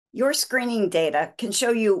Your screening data can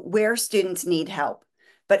show you where students need help,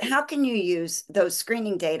 but how can you use those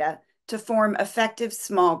screening data to form effective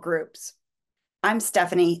small groups? I'm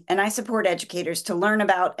Stephanie, and I support educators to learn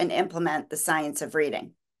about and implement the science of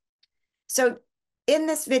reading. So in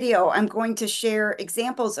this video, I'm going to share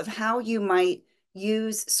examples of how you might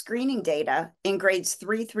use screening data in grades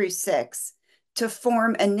 3 through 6 to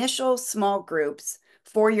form initial small groups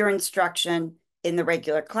for your instruction in the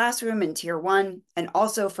regular classroom in Tier 1, and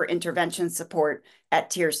also for intervention support at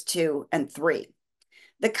Tiers 2 and 3.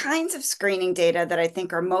 The kinds of screening data that I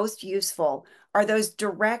think are most useful are those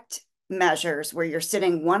direct measures where you're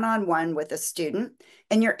sitting one-on-one with a student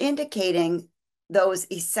and you're indicating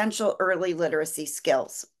those essential early literacy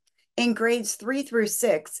skills. In grades 3 through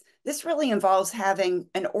 6, this really involves having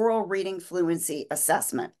an oral reading fluency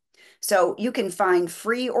assessment. So you can find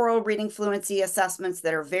free oral reading fluency assessments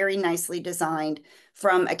that are very nicely designed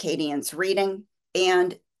from Acadience Reading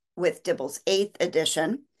and with Dibble's 8th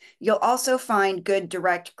edition. You'll also find good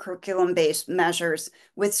direct curriculum-based measures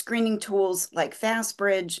with screening tools like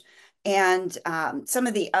FastBridge, and some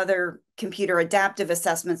of the other computer adaptive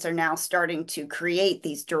assessments are now starting to create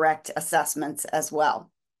these direct assessments as well.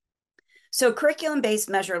 So curriculum-based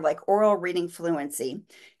measure like oral reading fluency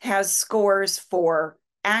has scores for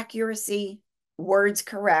accuracy, words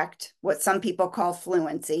correct, what some people call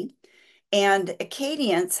fluency, and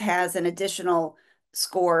Acadience has an additional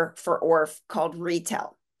score for ORF called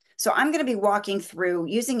retell. So I'm going to be walking through,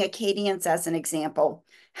 using Acadience as an example,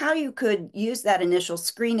 how you could use that initial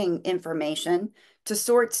screening information to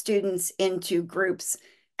sort students into groups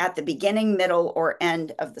at the beginning, middle, or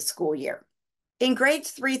end of the school year. In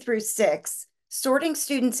grades 3 through 6, sorting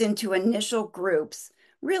students into initial groups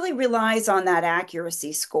really relies on that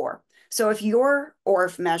accuracy score. So if your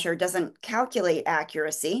ORF measure doesn't calculate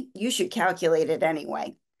accuracy, you should calculate it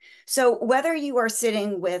anyway. So whether you are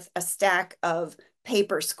sitting with a stack of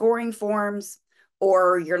paper scoring forms,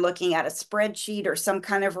 or you're looking at a spreadsheet or some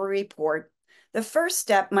kind of a report, the first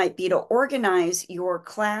step might be to organize your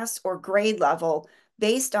class or grade level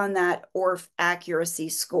based on that ORF accuracy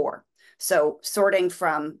score. So sorting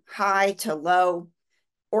from high to low,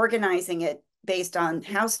 organizing it based on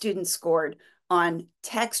how students scored on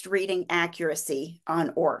text reading accuracy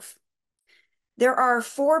on ORF. There are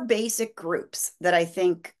 4 basic groups that I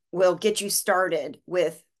think will get you started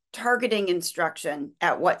with targeting instruction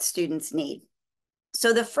at what students need.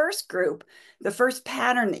 So the first group, the first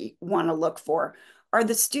pattern that you want to look for are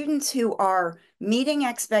the students who are meeting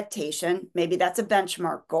expectation, maybe that's a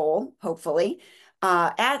benchmark goal, hopefully,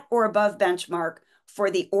 at or above benchmark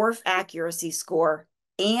for the ORF accuracy score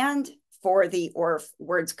and for the ORF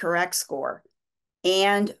words correct score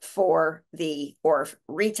and for the ORF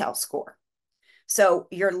retell score. So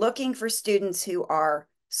you're looking for students who are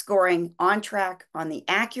scoring on track on the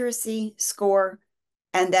accuracy score,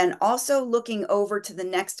 and then also looking over to the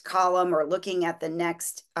next column or looking at the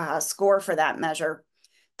next score for that measure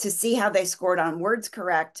to see how they scored on words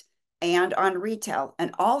correct and on retell.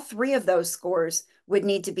 And all 3 of those scores would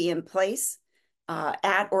need to be in place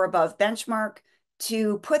at or above benchmark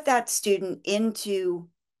to put that student into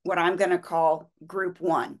what I'm going to call group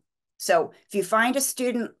 1. So if you find a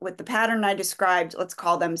student with the pattern I described, let's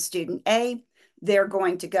call them student A, they're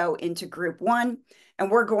going to go into group 1, and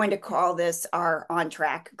we're going to call this our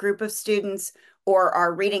on-track group of students or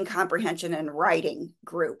our reading comprehension and writing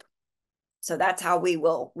group. So that's how we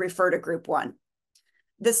will refer to group 1.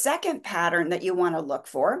 The second pattern that you want to look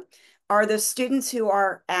for are the students who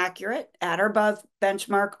are accurate at or above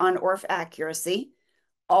benchmark on ORF accuracy,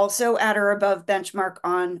 also at or above benchmark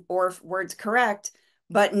on ORF words correct,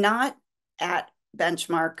 but not at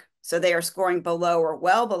benchmark. So they are scoring below or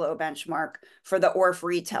well below benchmark for the ORF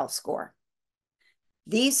retell score.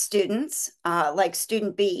 These students, like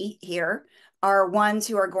student B here, are ones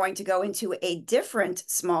who are going to go into a different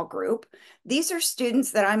small group. These are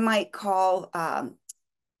students that I might call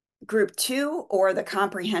group 2 or the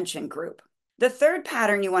comprehension group. The third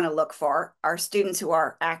pattern you want to look for are students who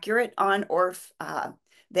are accurate on ORF.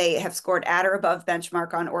 They have scored at or above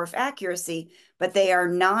benchmark on ORF accuracy, but they are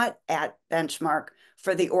not at benchmark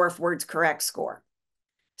for the ORF words correct score.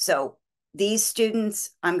 So these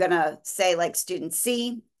students, I'm going to say like student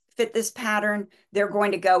C, fit this pattern. They're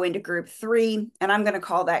going to go into group 3, and I'm going to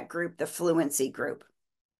call that group the fluency group.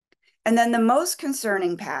 And then the most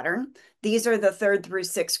concerning pattern, these are the 3rd through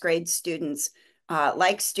 6th grade students,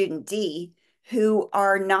 like student D, who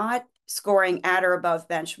are not scoring at or above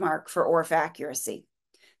benchmark for ORF accuracy.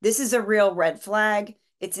 This is a real red flag.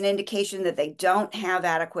 It's an indication that they don't have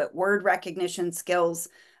adequate word recognition skills,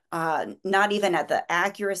 not even at the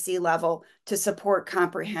accuracy level, to support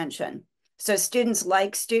comprehension. So students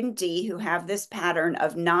like student D who have this pattern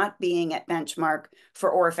of not being at benchmark for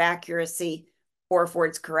ORF accuracy, ORF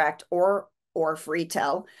words correct, or ORF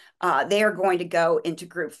retell, they are going to go into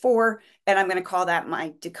group 4, and I'm going to call that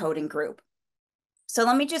my decoding group. So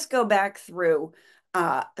let me just go back through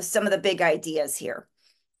some of the big ideas here.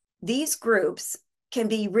 These groups can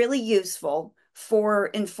be really useful for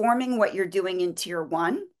informing what you're doing in Tier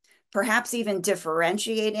 1, perhaps even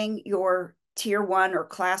differentiating your Tier 1 or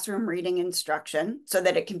classroom reading instruction so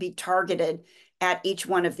that it can be targeted at each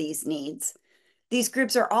one of these needs. These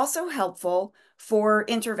groups are also helpful for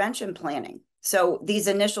intervention planning. So these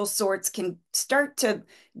initial sorts can start to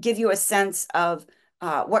give you a sense of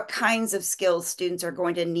what kinds of skills students are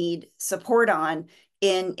going to need support on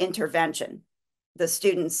in intervention. The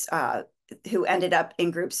students who ended up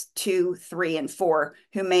in groups 2, 3, and 4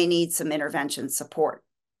 who may need some intervention support.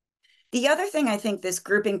 The other thing I think this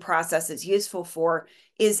grouping process is useful for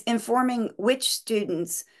is informing which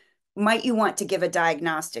students might you want to give a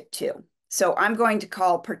diagnostic to. So I'm going to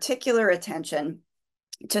call particular attention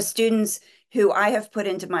to students who I have put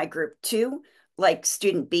into my group 2, like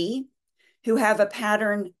student B, who have a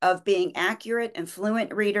pattern of being accurate and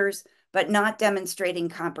fluent readers, but not demonstrating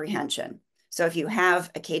comprehension. So if you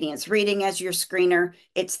have Acadience reading as your screener,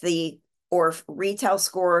 it's the ORF retell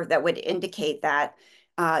score that would indicate that.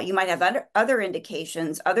 You might have other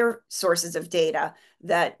indications, other sources of data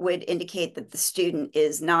that would indicate that the student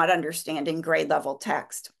is not understanding grade level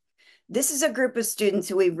text. This is a group of students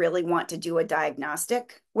who we really want to do a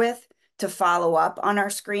diagnostic with to follow up on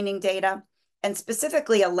our screening data, and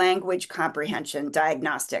specifically a language comprehension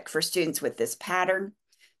diagnostic for students with this pattern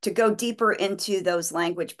to go deeper into those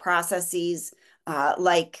language processes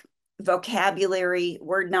like vocabulary,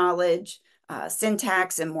 word knowledge,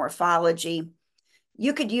 syntax, and morphology.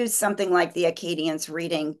 You could use something like the Acadience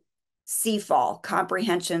reading CFAL,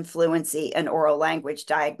 comprehension, fluency, and oral language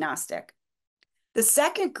diagnostic. The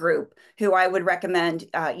second group who I would recommend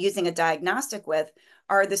using a diagnostic with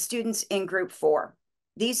are the students in group 4.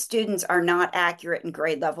 These students are not accurate in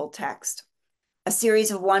grade level text. A series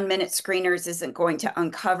of 1-minute screeners isn't going to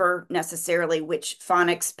uncover necessarily which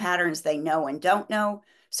phonics patterns they know and don't know.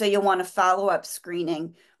 So you'll want to follow up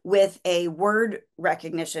screening with a word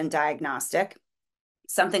recognition diagnostic,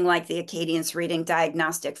 something like the Acadience reading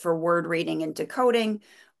diagnostic for word reading and decoding,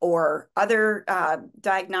 or other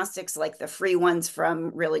diagnostics like the free ones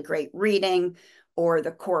from Really Great Reading or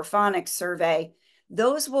the Core Phonics survey.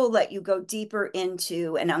 Those will let you go deeper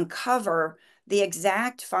into and uncover the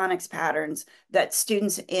exact phonics patterns that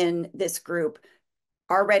students in this group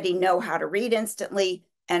already know how to read instantly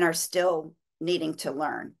and are still needing to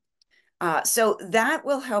learn. So that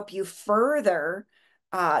will help you further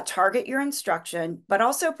target your instruction, but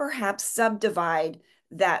also perhaps subdivide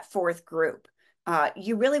that 4th group.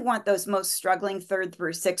 You really want those most struggling 3rd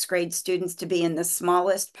through 6th grade students to be in the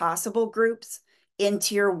smallest possible groups in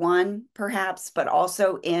Tier 1, perhaps, but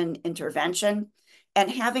also in intervention.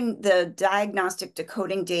 And having the diagnostic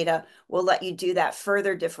decoding data will let you do that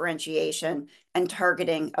further differentiation and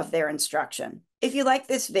targeting of their instruction. If you like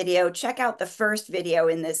this video, check out the first video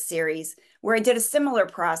in this series where I did a similar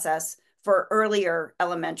process for earlier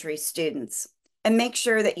elementary students. And make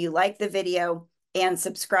sure that you like the video and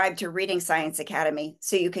subscribe to Reading Science Academy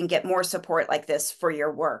so you can get more support like this for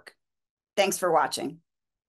your work. Thanks for watching.